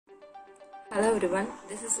Hello everyone,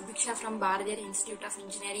 this is Subiksha from Bharathiyar Institute of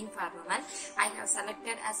Engineering for Women. I have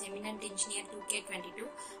selected as Eminent Engineer 2K22.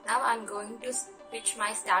 Now I am going to pitch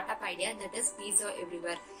my startup idea, that is Piezo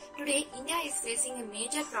Everywhere. Today, India is facing a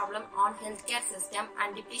major problem on healthcare system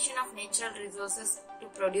and depletion of natural resources to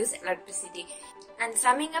produce electricity. And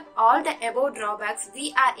summing up all the above drawbacks,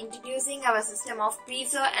 we are introducing our system of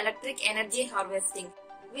Piezo electric energy harvesting.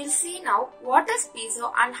 We'll see now what is piezo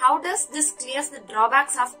and how does this clears the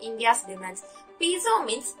drawbacks of India's demands. Piezo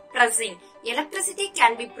means pressing. Electricity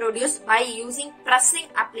can be produced by using pressing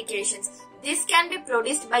applications. This can be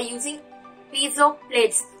produced by using piezo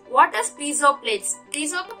plates. What is piezo plates?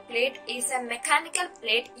 Piezo plate is a mechanical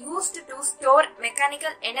plate used to store mechanical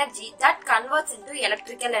energy that converts into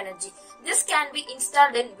electrical energy. This can be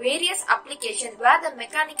installed in various applications where the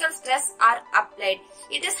mechanical stress are applied.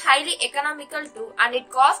 It is highly economical too and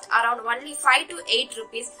it costs around only 5 to 8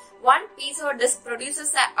 rupees. One piezo disc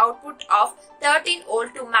produces an output of 13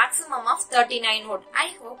 volt to maximum of 39 volt.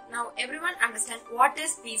 I hope now everyone understands what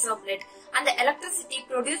is piezo plate and the electricity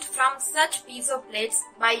produced from such piezo plates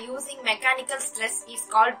by using mechanical stress is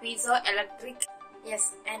called piezoelectric.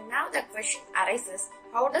 Yes, and now the question arises,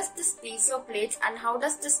 how does this piezo plates and how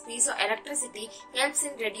does this piezoelectricity helps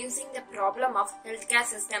in reducing the problem of healthcare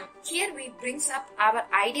system? Here we brings up our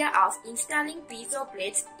idea of installing piezo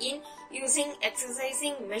plates in using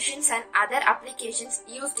exercising machines and other applications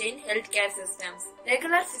used in healthcare systems.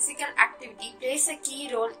 Regular physical activity plays a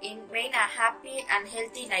key role in maintaining a happy and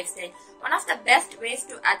healthy lifestyle. One of the best ways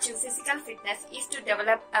to achieve physical fitness is to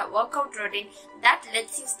develop a workout routine that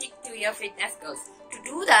lets you stick to your fitness goals. To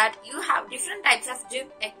do that, you have different types of gym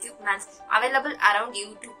equipments available around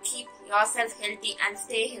you to keep yourself healthy and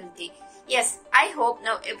stay healthy. Yes, I hope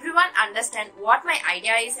now everyone understands what my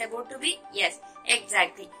idea is about to be. Yes,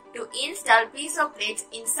 exactly. To install piezo plates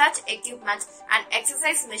in such equipments and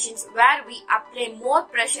exercise machines where we apply more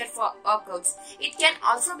pressure for workouts. It can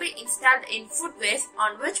also be installed in footwears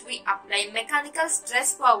on which we apply mechanical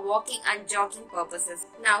stress for walking and jogging purposes.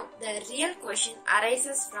 Now, the real question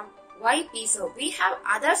arises from why piezo? We have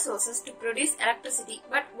other sources to produce electricity,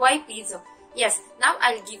 but why piezo? Yes, now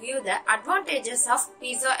I'll give you the advantages of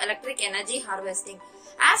piezoelectric energy harvesting.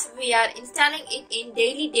 As we are installing it in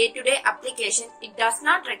daily day-to-day application, it does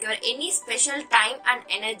not require any special time and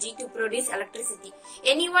energy to produce electricity.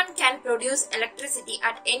 Anyone can produce electricity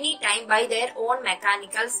at any time by their own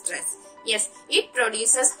mechanical stress. Yes, it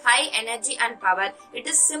produces high energy and power. It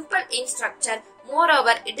is simple in structure.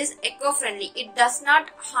 Moreover, it is eco-friendly. It does not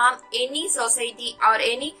harm any society or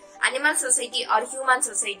any animal society or human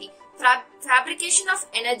society. Fabrication of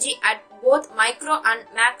energy at both micro and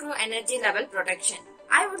macro energy level protection.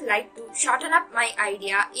 I would like to shorten up my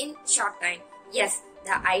idea in short time. Yes,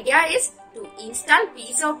 the idea is to install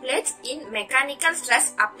piezo plates in mechanical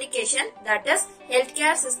stress application, that is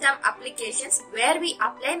healthcare system applications where we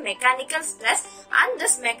apply mechanical stress and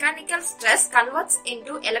this mechanical stress converts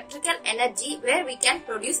into electrical energy where we can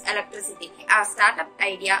produce electricity. Our startup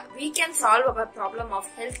idea, we can solve our problem of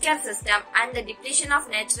healthcare system and the depletion of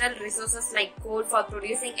natural resources like coal for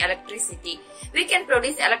producing electricity. We can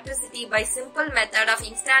produce electricity by simple method of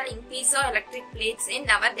installing piezoelectric plates in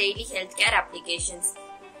our daily healthcare applications.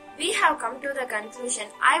 We have come to the conclusion.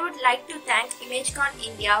 I would like to thank IMAGECON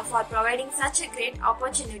India for providing such a great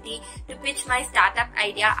opportunity to pitch my startup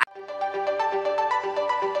idea.